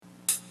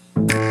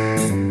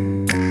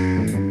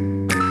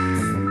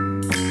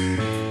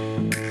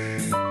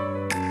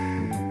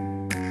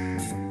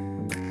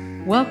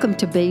Welcome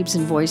to Babes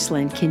in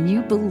Voiceland. Can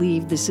you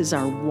believe this is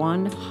our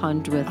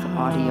 100th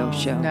audio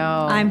show?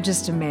 No. I'm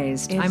just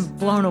amazed. I'm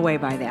blown away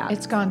by that.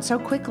 It's gone so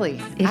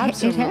quickly. It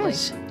Absolutely.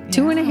 has.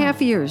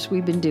 2.5 years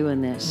we've been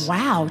doing this.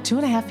 Wow,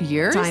 2.5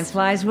 years? Time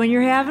flies when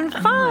you're having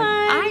fun.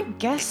 I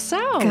guess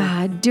so.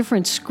 God,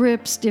 different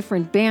scripts,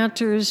 different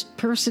banters,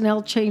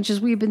 personnel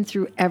changes. We've been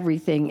through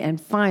everything. And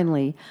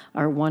finally,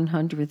 our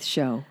 100th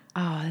show.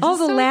 Oh, All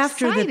the so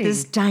laughter exciting. that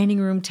this dining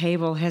room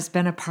table has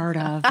been a part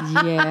of.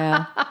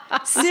 Yeah.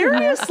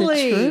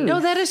 Seriously. truth? No,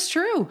 that is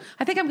true.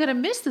 I think I'm going to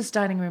miss this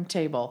dining room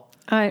table.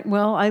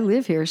 I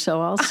live here,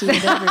 so I'll see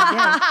it every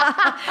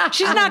day.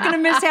 She's not going to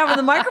miss having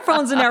the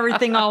microphones and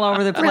everything all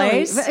over the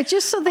place. Really,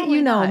 just so that you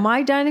know,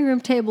 my dining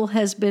room table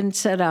has been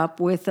set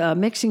up with a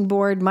mixing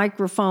board,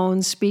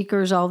 microphones,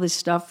 speakers, all this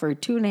stuff for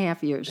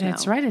 2.5 years now.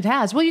 That's right, it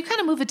has. Well, you kind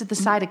of move it to the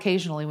side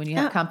occasionally when you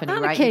have company,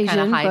 On right? You occasion,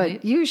 kind of hide but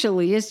it.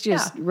 usually it's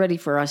just ready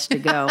for us to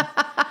go.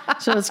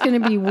 So it's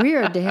going to be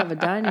weird to have a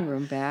dining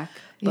room back.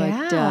 But,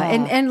 Yeah.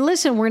 and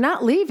listen, we're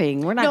not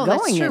leaving. We're not No, going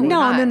that's true.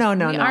 anywhere.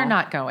 No. We are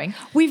not going.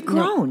 We've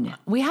grown.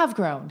 We have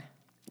grown.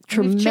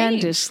 We've changed.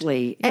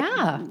 Tremendously.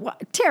 Yeah.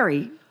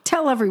 Terry,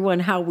 tell everyone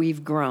how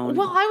we've grown.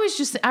 Well, I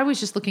was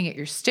just looking at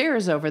your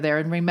stairs over there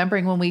and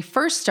remembering when we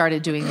first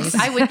started doing these.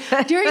 I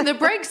would during the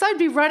breaks I'd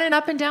be running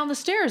up and down the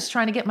stairs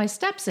trying to get my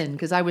steps in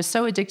because I was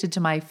so addicted to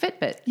my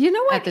Fitbit. You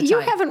know at what? the You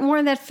time. haven't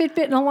worn that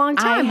Fitbit in a long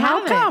time. I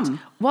How haven't. come?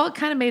 Well, it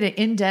kind of made an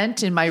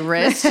indent in my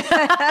wrist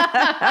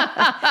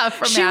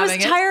from She was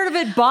having it. tired of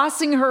it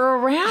bossing her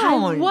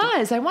around.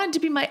 I wanted to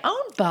be my own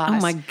boss. Oh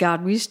my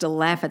God, we used to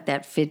laugh at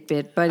that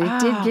Fitbit, but it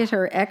did get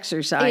her It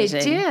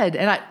exercising. did.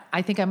 And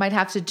I think I might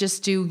have to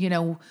just do,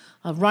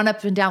 a run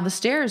up and down the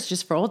stairs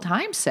just for old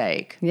time's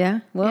sake.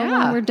 Yeah. Well,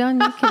 Yeah. when we're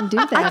done, you can do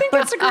that. I think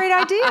that's a great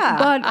idea.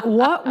 But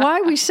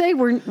why we say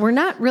we're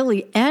not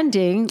really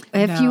ending.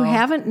 If you No.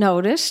 haven't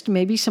noticed,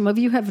 maybe some of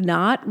you have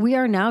not, we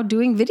are now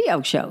doing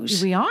video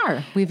shows. We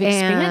are. We've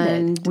expanded.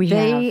 And We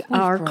they have.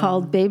 are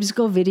called Babes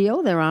Go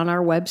Video. They're on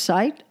our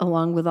website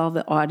along with all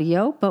the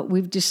audio. But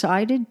we've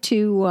decided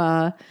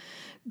to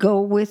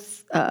go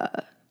with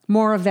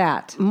More of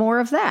that. more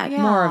of that.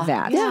 More of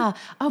that. Yeah.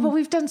 Oh, but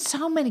we've done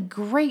so many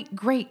great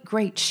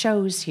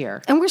shows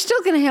here. And we're still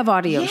going to have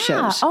audio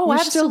shows. Oh, we're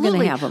absolutely. still going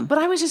to have them. But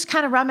I was just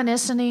kind of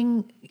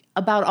reminiscing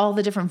about all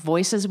the different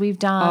voices we've Oh,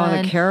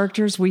 done. the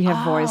characters we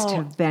have voiced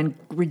have been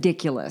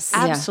ridiculous.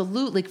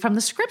 Absolutely. From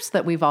the scripts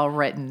that we've all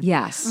written.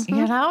 Yes.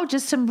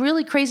 Just some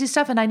really crazy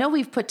stuff. And I know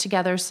we've put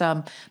together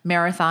some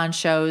marathon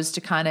shows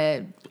to kind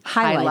of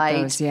Highlight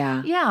those,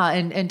 yeah. Yeah,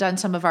 and done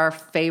some of our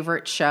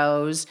favorite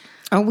shows.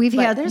 Oh, we've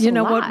But had, there's you a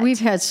know what? lot. We've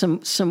had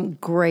some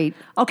great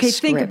Okay, think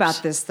scripts.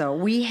 about this, though.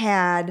 We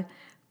had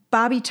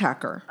Bobby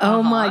Tucker.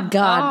 Oh my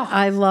God.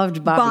 I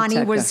loved Bobby Bonnie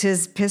Tucker. was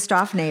his pissed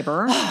off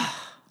neighbor.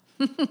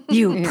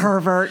 You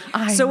pervert.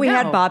 So we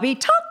had know. Bobby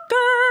Tucker.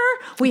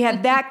 We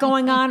had that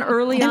going on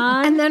early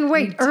on. And then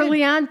wait,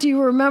 early on, do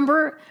you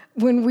remember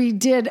when we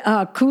did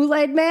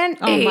Kool-Aid Man?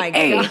 Oh my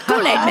God.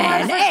 Kool-Aid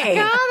Man. Hey.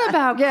 Forgot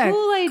about Yeah,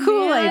 Kool-Aid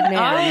Kool-Aid Man.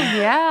 Oh,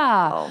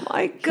 yeah. Oh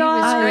my He was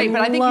God. great,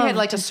 but I think you had loved-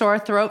 like a sore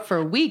throat for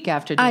a week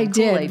after doing I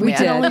did. Kool-Aid We Man.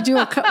 could only do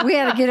we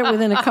had to get it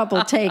within a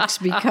couple takes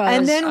because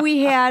And then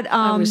we had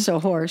I was so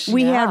hoarse.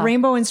 we had Yeah.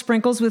 Rainbow and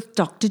Sprinkles with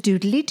Dr.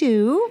 Doodly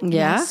Doo.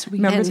 yeah. Yes, we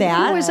Remember And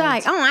that? Who was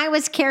I? Oh, I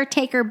was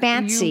caretaker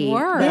Betsy. You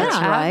were. That's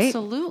Yeah. right.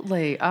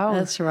 Absolutely. Oh,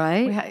 That's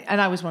right. And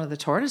I was one of the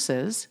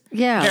tortoises.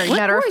 Yeah. Very What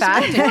matter of voice- fact,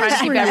 what and trying voice to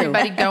keep were you?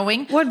 everybody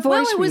going. What voice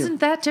Well, it were you? wasn't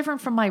that different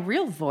from my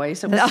real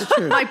voice. It was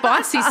my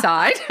bossy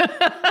side.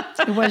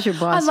 It was your I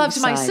bossy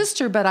loved my side.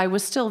 sister, but I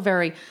was still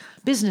very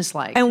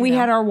businesslike. And we you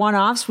know? had our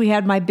one-offs. We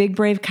had My Big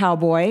Brave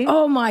Cowboy.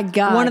 Oh my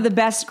God. One of the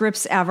best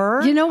scripts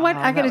ever. You know what?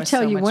 I got that to was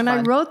tell so you, much when I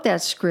fun. wrote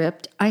that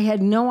script, I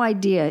had no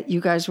idea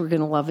you guys were going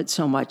to love it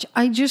so much.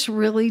 I just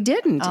really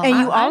didn't. And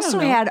you I also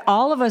don't know. had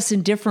all of us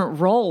in different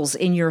roles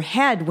in your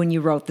head when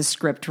you wrote the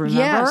script, remember?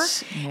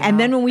 Yes. And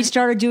then when we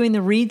started doing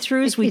the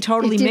read-throughs, we It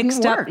totally didn't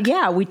mixed up. work.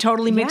 Yeah, we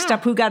totally mixed Yeah.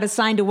 up who got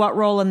assigned to what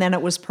role, and then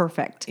it was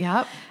perfect.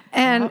 Yep.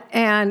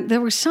 And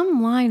there was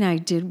some line I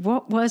did.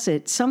 What was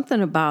it?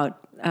 Something about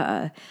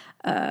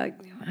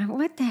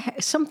what the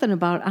heck? Something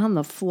about on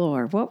the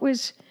floor. What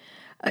was?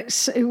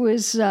 It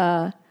was.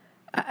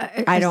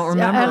 I don't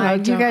remember. I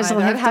don't know. You guys will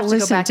I'd have to go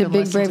listen back to and Big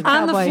listen Brave to Cowboy.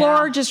 that. On the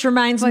floor just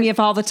reminds me of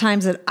all the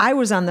times that I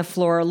was on the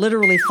floor,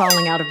 literally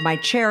falling out of my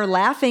chair,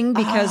 laughing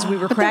because we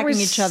were cracking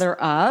was- each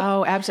other up.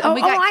 Oh,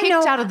 absolutely. We got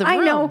kicked out of the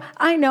room.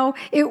 I know.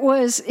 It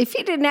was, if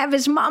he didn't have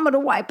his mama to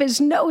wipe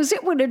his nose,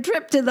 it would have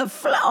dripped to the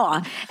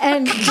floor.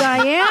 And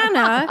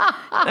Diana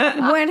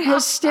went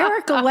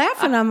hysterical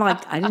laughing. I'm like,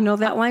 I didn't know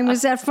that line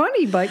was that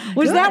funny, but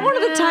Was good. that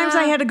one of the times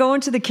I had to go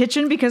into the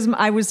kitchen because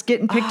I was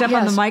getting picked up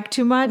on the Yes. mic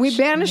too much? We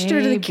banished her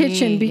to the Maybe,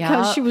 kitchen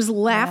because yup, she was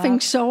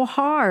laughing so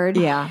hard.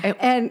 Yeah.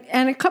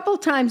 And a couple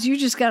of times you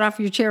just got off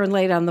your chair and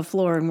laid on the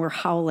floor and were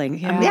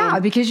howling. I mean, Yeah,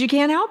 because you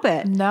can't help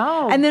it.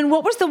 No. And then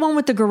what was the one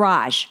with the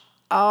garage?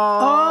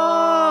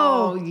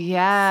 Oh,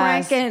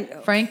 yes.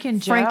 Frank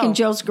and Joe. Frank and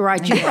Joe's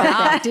Garage. You wrote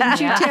that, didn't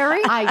you,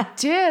 Terry? I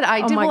did.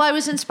 Well, I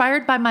was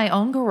inspired by my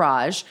own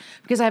garage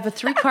because I have a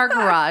 3-car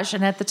garage.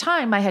 And at the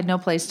time, I had no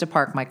place to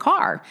park my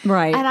car.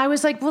 Right. And I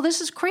was like, well,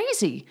 this is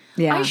crazy.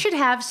 Yeah. I should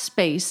have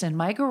space in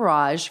my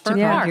garage for a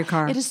have your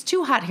car. It is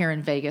too hot here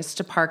in Vegas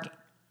to park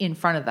in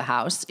front of the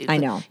house. I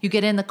know. You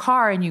get in the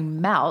car and you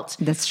melt.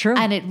 That's true.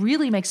 And it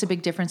really makes a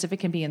big difference if it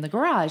can be in the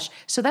garage.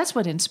 So that's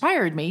what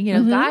inspired me. You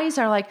know, guys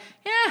are like,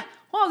 yeah,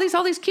 well,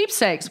 all these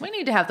keepsakes. We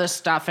need to have this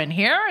stuff in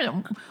here.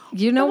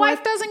 You know the what?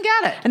 wife doesn't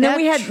get it. And then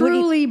we had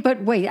truly,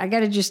 but wait, I got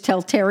to just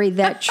tell Terry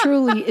that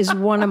truly is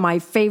one of my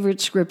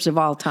favorite scripts of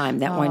all time.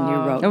 That one you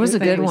wrote. That was a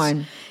good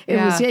one. It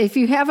was. If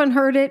you haven't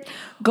heard it,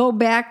 go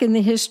back in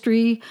the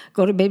history.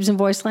 Go to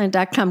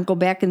babesandvoiceland.com. Go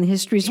back in the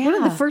history. It's one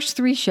of the first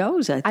 3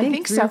 shows. I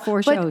think 3 so. or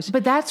 4 shows.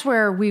 But that's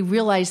where we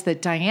realized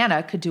that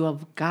Diana could do a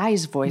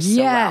guy's voice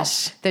Yes.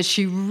 so well. That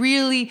she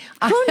really...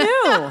 Who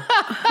knew?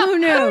 Who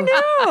knew?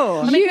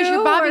 Because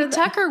your Bobby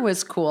Tucker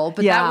was cool,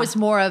 but Yeah. that was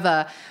more of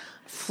a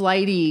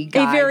flighty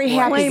guy. A very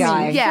happy Flaming,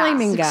 guy. Yeah.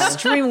 flaming guy.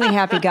 Extremely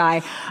happy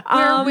guy.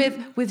 Where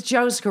with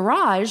Joe's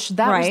Garage,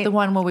 that was Right. the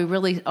one where we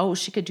really,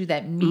 she could do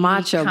that meaty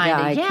Macho kinda,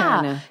 guy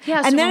kinda.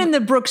 Yeah, And then in the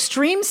Brooke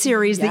Stream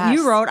series that you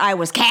Yes. wrote, I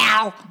was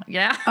Cal.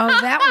 yeah. Oh,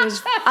 that was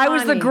funny. I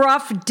was the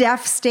gruff,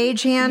 deaf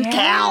stagehand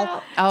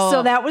Cal. Oh.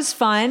 So that was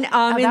fun. In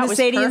that the was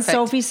Sadie and perfect.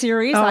 Sophie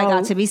series, I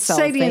got to be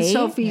Sophie. Sadie and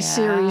Sophie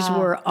series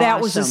were awesome.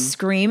 That was a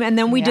scream. And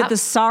then we did Yep. the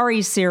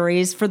Sorry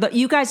series.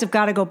 You guys have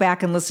got to go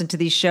back and listen to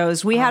these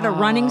shows. We had a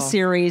running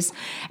series,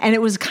 and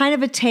it was kind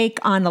of a take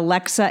on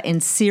Alexa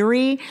and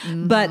Siri,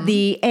 but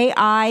the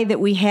AI that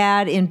we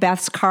had in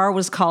Beth's car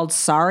was called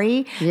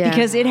Sorry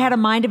because it had a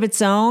mind of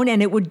its own,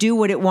 and it would do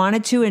what it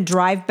wanted to and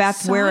drive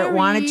Beth where it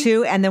wanted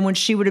to. And then when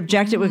she would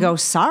object, it would go,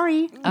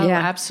 sorry. Oh, Yeah.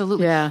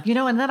 absolutely. Yeah. You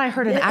know, and then I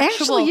heard an actual...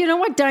 Actually, you know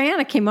what?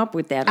 Diana came up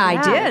with that. I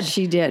Yeah, did.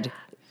 She did.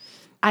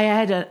 I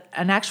had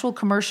an actual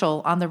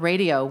commercial on the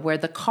radio where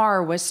the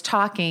car was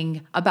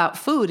talking about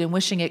food and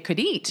wishing it could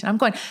eat. And I'm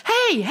going,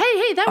 hey,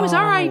 that was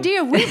our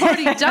idea. We've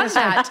already done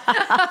that.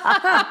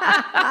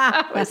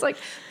 I was like,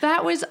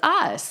 that was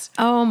us.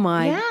 Oh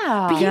my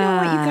Yeah. But you know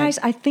what, you God. guys?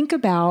 I think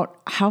about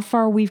how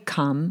far we've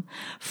come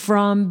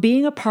from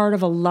being a part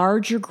of a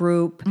larger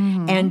group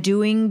and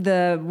doing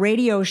the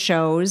radio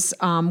shows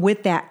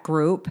with that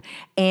group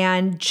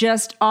and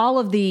just all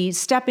of the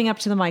stepping up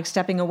to the mic,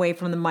 stepping away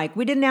from the mic.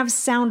 We didn't have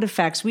sound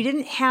effects. We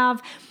didn't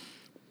have...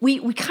 We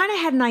kind of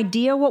had an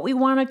idea what we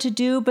wanted to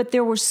do, but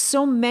there were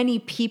so many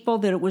people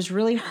that it was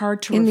really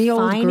hard to In the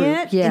refine old group,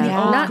 it. yeah. In the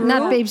old Not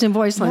group. Babes in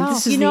Voiceland.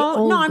 This is You the know,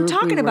 old no, I'm group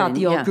talking we about were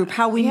the in. old Yeah. group,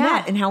 how we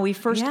met and how we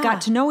first got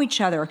to know each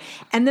other.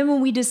 And then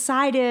when we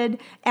decided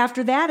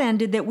after that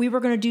ended that we were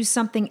going to do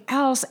something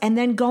else, and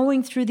then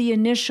going through the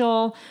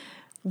initial,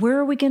 where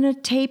are we going to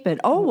tape it?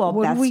 Oh, well,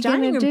 What are we Beth's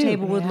dining gonna room do?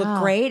 table would look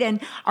great. And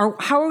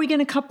how are we going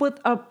to come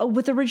up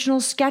with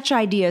original sketch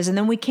ideas? And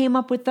then we came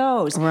up with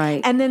those.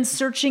 Right. And then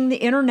searching the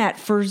internet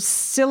for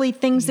silly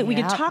things that we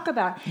could Yep. talk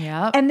about.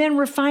 Yep. And then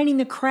refining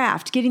the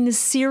craft, getting the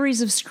series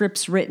of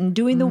scripts written,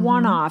 doing the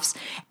one-offs,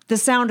 the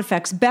sound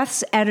effects,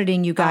 Beth's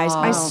editing, you guys.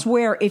 I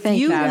swear, if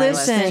you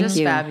Fabulous. listen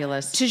Just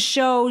fabulous. to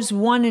shows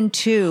 1 and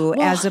 2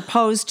 as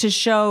opposed to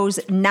shows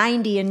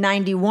 90 and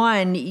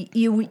 91,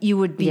 you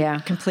would be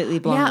completely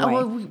blown away.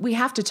 Well, we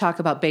have to talk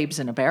about Babes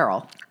in a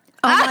Barrel.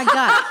 Oh my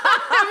God.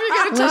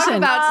 Talk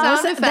about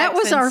sound effects that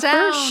was and our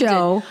sound first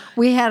show.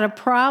 We had a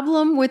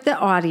problem with the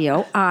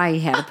audio. I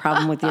had a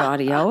problem with the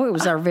audio. It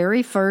was our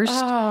very first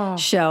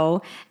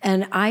show,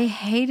 and I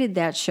hated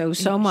that show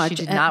so much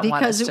did not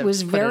want because us it to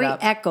was put it very up.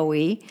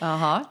 echoey.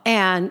 Uh-huh.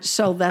 And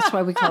so that's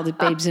why we called it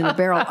Babes in a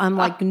Barrel. I'm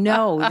like,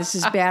 no, this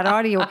is bad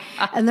audio.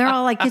 And they're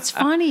all like, it's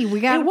funny. We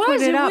got to put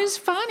it up. It was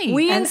funny.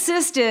 We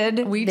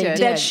insisted We did.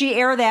 that she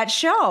air that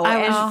show.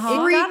 I was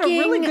and it got a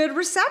really freaking- good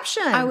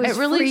reception. I was It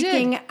really did.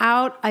 freaking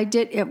out. I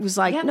did. It was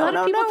like, Yeah, a no, lot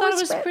of people thought it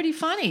it's was bad. pretty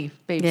funny,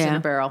 Babes Yeah. in a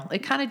Barrel. It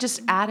kind of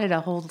just added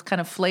a whole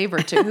kind of flavor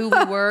to who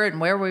we were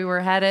and where we were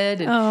headed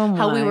and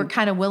how we my. were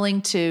kind of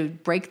willing to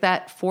break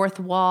that fourth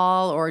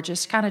wall or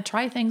just kind of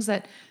try things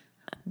that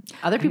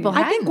other people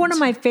hadn't. I think one of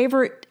my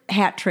favorite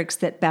hat tricks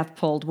that Beth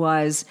pulled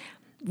was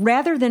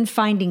rather than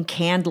finding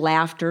canned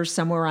laughter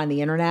somewhere on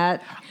the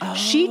internet,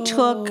 she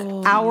took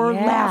our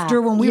laughter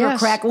when we were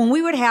when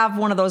we would have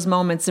one of those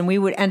moments and we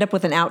would end up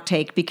with an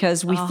outtake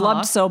because we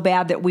flubbed so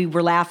bad that we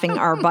were laughing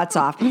our butts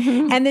off.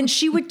 And then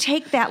she would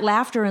take that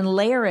laughter and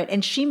layer it,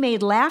 and she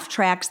made laugh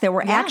tracks that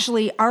were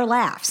actually our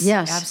laughs.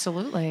 Yes.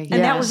 Absolutely.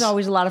 And that was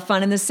always a lot of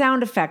fun. And the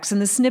sound effects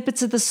and the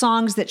snippets of the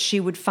songs that she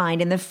would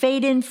find and the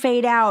fade in,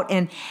 fade out.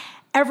 And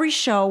every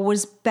show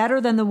was better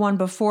than the one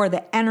before.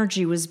 The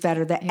energy was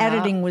better. The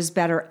editing was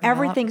better.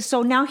 Everything.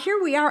 So now here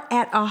we are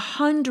at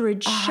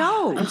 100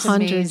 shows.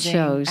 100 amazing.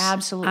 shows.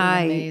 Absolutely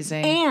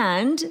amazing.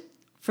 And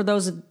for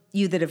those of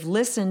you that have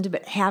listened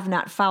but have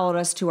not followed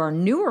us to our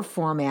newer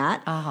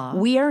format,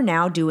 we are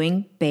now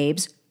doing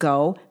Babes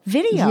Go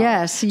Video.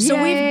 Yes. So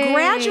Yay. we've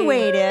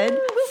graduated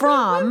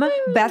from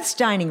Beth's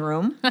dining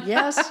room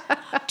Yes.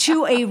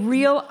 to a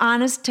real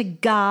honest to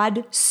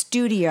God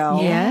studio.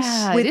 Yes.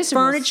 Yeah, it With is a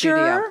real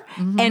furniture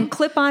and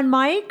clip-on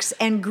mics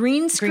and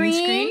green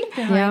screen.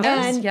 behind Yeah.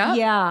 us. And Yeah.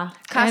 yeah.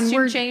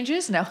 Costume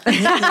changes? No.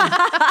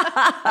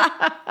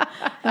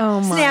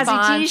 Oh my.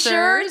 Snazzy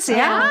t-shirts.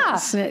 Yeah.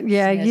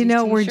 Yeah, you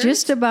know, we're t-shirts,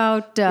 just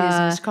about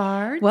business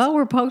cards. Well,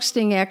 we're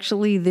posting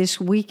actually this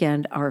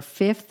weekend our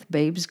 5th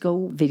Babes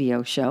Go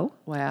video show.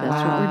 Wow.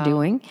 That's what we're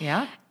doing.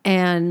 Yeah.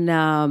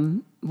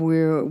 And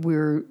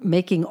we're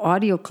making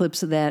audio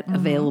clips of that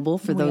available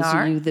for those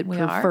are. of you that We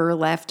prefer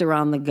laughter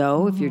on the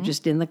go. If you're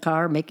just in the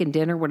car making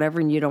dinner, whatever,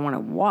 and you don't want to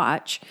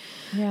watch.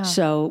 Yeah.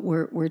 So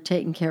we're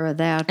taking care of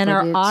that. And but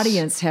our it's-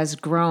 audience has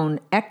grown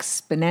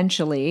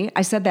exponentially.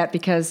 I said that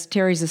because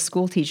Terry's a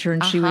school teacher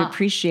and she would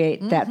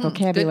appreciate that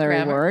vocabulary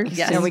grammar. word.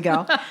 Yes. There we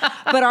go.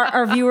 But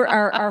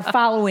our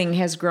following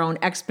has grown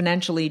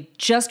exponentially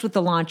just with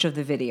the launch of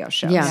the video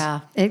show.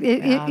 Yeah,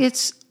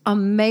 it's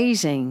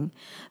amazing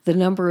the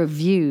number of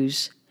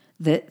views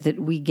that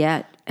we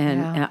get,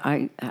 and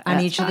I On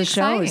each of the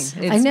exciting. shows.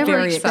 I It's never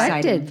very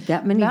expected exciting.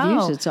 that many No.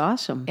 views. It's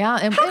awesome. Yeah.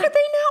 And How could they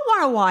not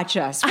want to watch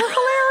us? We're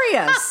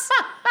hilarious.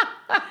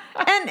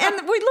 And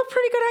we look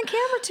pretty good on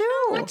camera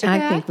too. I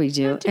think we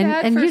do, Not too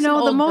bad and for you some know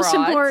the old most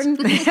broads. important,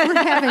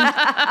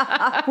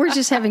 we're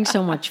just having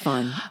so much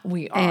fun.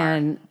 We are.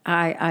 and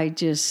I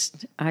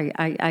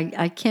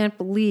can't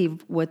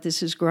believe what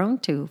this has grown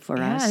to for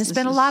Yeah, us. it's This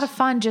been a is- lot of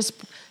fun just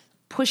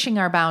pushing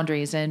our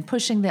boundaries and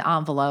pushing the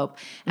envelope.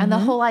 And the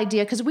whole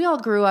idea, because we all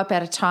grew up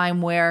at a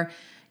time where,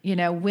 you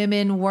know,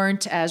 women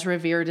weren't as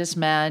revered as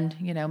men.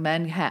 You know,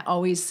 men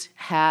always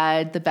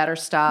had the better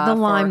stuff. The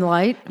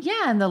limelight. Yeah,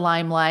 and the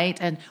limelight.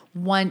 And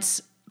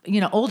once, you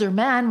know, older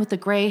men with the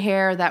gray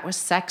hair, that was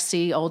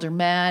sexy. Older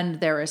men,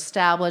 they're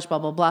established, blah,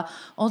 blah, blah.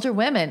 Older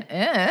women,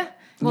 Well,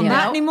 you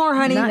not know? anymore,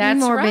 honey. Not That's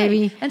anymore, right.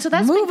 baby. And so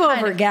that's move been kind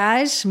over, of-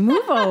 guys.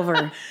 Move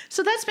over.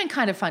 So that's been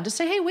kind of fun to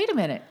say, hey, wait a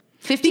minute.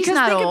 50's Because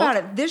not think old. about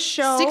it. This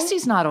show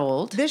 60's not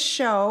old. This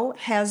show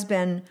has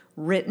been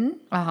written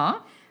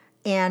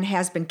and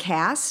has been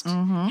cast,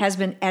 has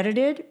been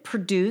edited,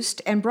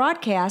 produced, and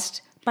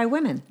broadcast by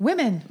women.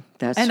 Women.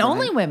 That's and right.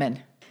 only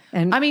women.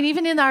 And- I mean,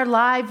 even in our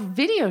live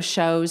video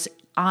shows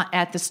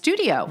at the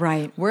studio,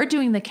 Right. We're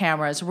doing the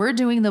cameras, we're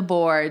doing the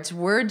boards,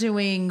 we're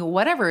doing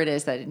whatever it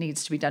is that it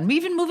needs to be done.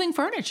 Even moving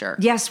furniture.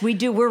 Yes, we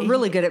do. We're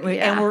really good at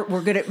Yeah. and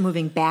we're good at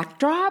moving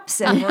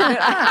backdrops. And we're good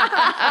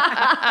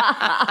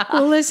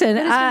Well, listen,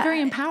 It's been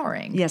very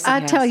empowering. yes, I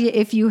tell you,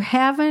 if you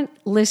haven't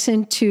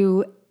listened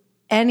to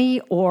any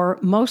or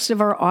most of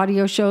our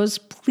audio shows,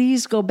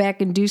 please go back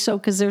and do so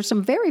because there's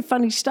some very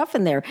funny stuff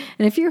in there.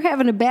 And if you're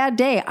having a bad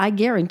day, I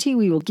guarantee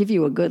we will give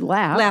you a good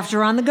laugh.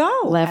 laughter on the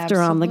go.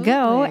 Laughter on the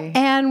go. Absolutely.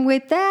 And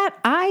with that,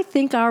 I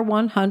think our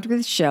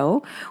 100th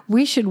show,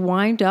 we should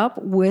wind up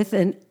with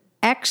an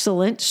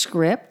excellent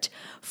script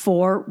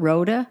for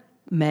Rhoda,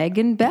 Meg,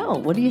 and Belle.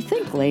 What do you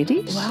think,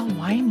 ladies? Well,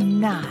 why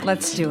not?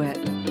 Let's do it.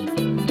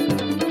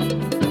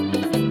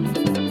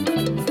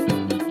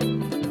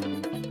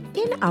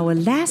 In our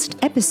last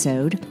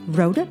episode,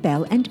 Rhoda,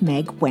 Belle, and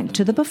Meg went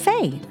to the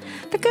buffet.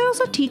 The girls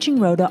are teaching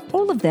Rhoda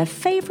all of their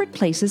favorite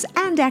places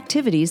and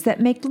activities that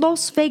make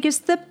Las Vegas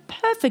the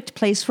perfect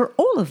place for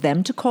all of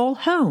them to call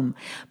home.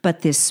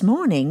 But this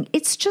morning,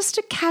 it's just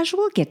a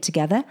casual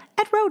get-together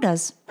at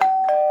Rhoda's.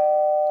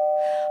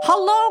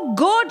 Hello,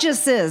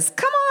 gorgeouses!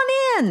 Come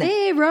on in!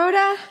 Hey,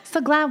 Rhoda. So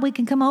glad we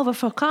can come over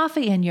for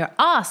coffee and your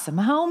awesome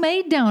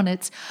homemade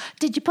donuts.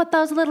 Did you put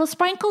those little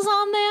sprinkles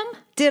on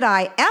them? Did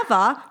I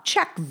ever?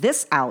 Check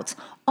this out.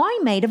 I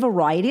made a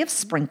variety of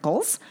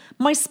sprinkles,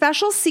 my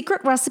special secret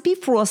recipe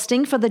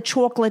frosting for the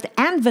chocolate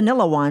and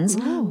vanilla ones,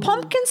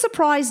 pumpkin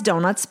surprise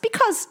donuts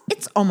because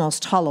it's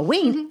almost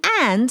Halloween,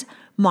 and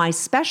my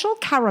special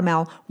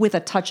caramel with a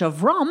touch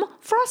of rum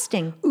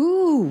frosting.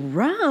 Ooh,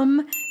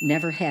 rum.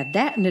 Never had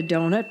that in a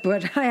donut,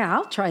 but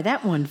I'll try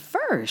that one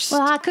first.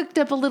 Well, I cooked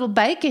up a little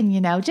bacon,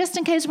 you know, just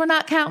in case we're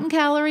not counting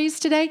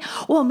calories today.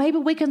 Well, maybe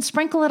we can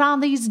sprinkle it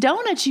on these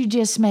donuts you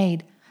just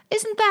made.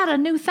 Isn't that a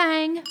new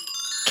thing?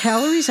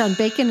 Calories on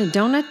bacon and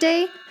donut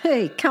day?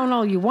 Hey, count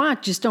all you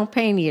want, just don't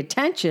pay any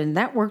attention.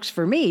 That works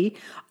for me.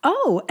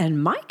 Oh,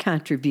 and my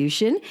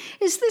contribution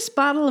is this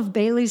bottle of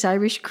Bailey's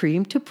Irish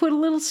Cream to put a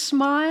little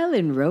smile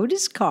in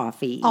Rhoda's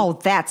coffee. Oh,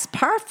 that's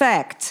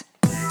perfect.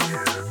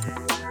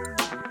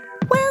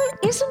 Well,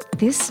 isn't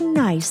this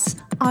nice?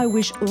 I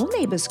wish all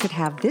neighbors could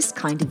have this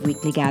kind of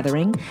weekly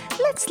gathering.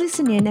 Let's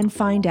listen in and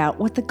find out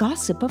what the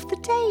gossip of the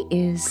day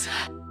is.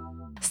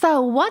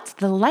 So, what's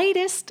the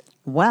latest?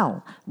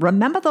 Well,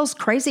 remember those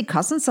crazy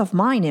cousins of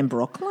mine in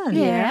Brooklyn?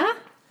 Yeah?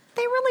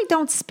 They really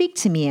don't speak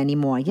to me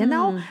anymore, you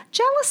know?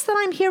 Jealous that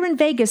I'm here in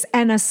Vegas,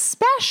 and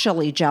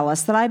especially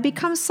jealous that I've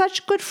become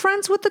such good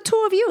friends with the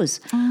two of yous.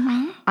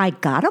 I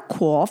got a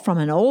call from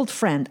an old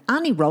friend,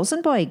 Annie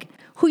Rosenberg,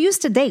 who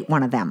used to date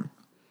one of them.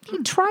 He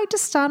tried to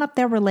start up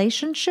their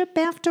relationship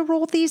after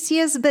all these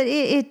years, but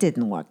it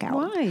didn't work out.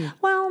 Why?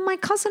 Well, my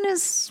cousin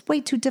is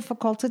way too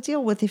difficult to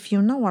deal with, if you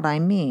know what I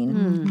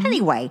mean.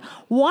 Anyway,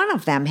 one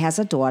of them has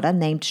a daughter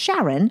named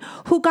Sharon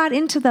who got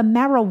into the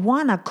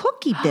marijuana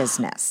cookie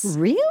business.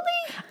 Really?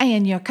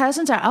 And your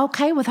cousins are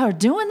okay with her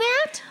doing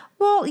that?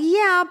 Well,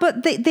 yeah,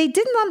 but they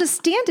didn't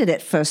understand it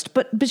at first,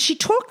 but she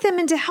talked them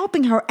into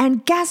helping her,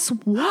 and guess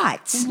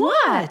what?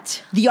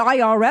 What? The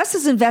IRS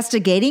is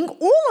investigating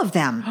all of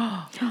them.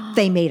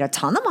 They made a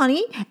ton of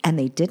money, and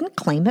they didn't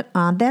claim it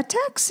on their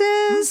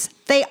taxes.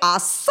 They are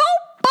so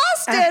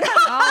busted.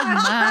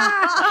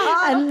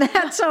 And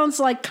that sounds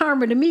like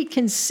karma to me,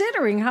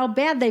 considering how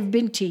bad they've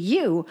been to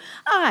you.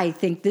 I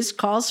think this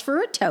calls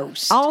for a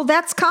toast. Oh,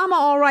 that's karma,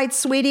 all right,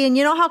 sweetie. And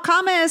you know how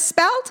karma is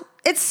spelled?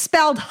 It's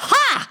spelled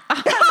ha!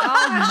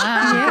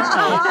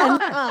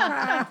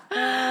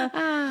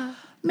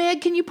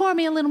 Meg, can you pour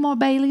me a little more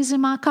Baileys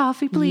in my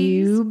coffee,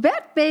 please? You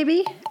bet,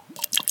 baby.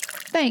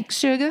 Thanks,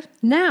 sugar.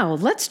 Now,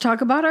 let's talk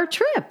about our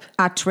trip.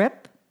 Our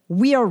trip?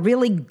 We are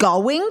really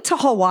going to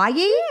Hawaii?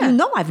 Yeah. You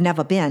know I've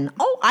never been.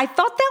 Oh, I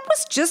thought that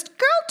was just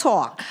girl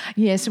talk.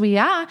 Yes, we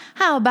are.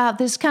 How about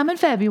this coming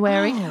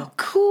February? Oh,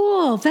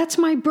 cool. That's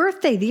my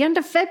birthday, the end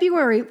of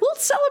February. We'll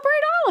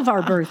celebrate all of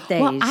our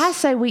birthdays. Well, I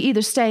say we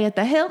either stay at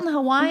the Hilton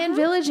Hawaiian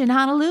Village in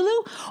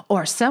Honolulu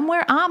or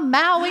somewhere on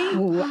Maui.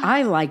 Oh,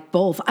 I like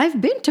both. I've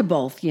been to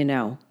both, you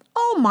know.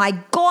 Oh my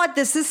God,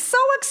 this is so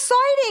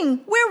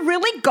exciting. We're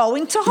really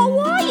going to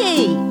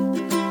Hawaii.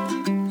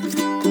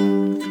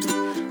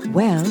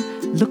 Well,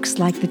 looks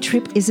like the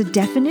trip is a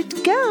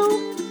definite go.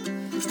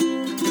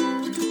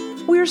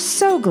 We're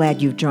so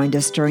glad you've joined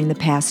us during the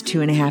past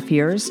 2.5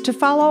 years to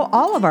follow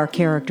all of our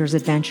characters'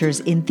 adventures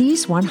in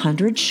these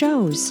 100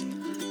 shows.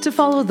 To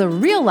follow the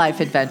real-life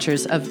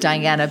adventures of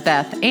Diana,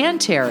 Beth, and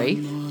Terry,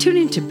 Tune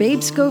into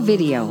Babes Go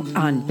Video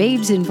on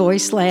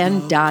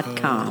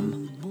babesinvoiceland.com.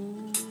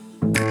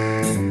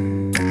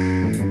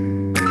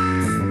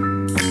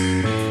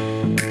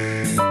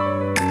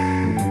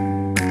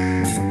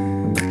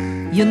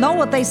 You know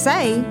what they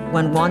say,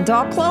 when one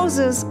door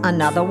closes,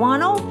 another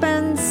one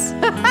opens.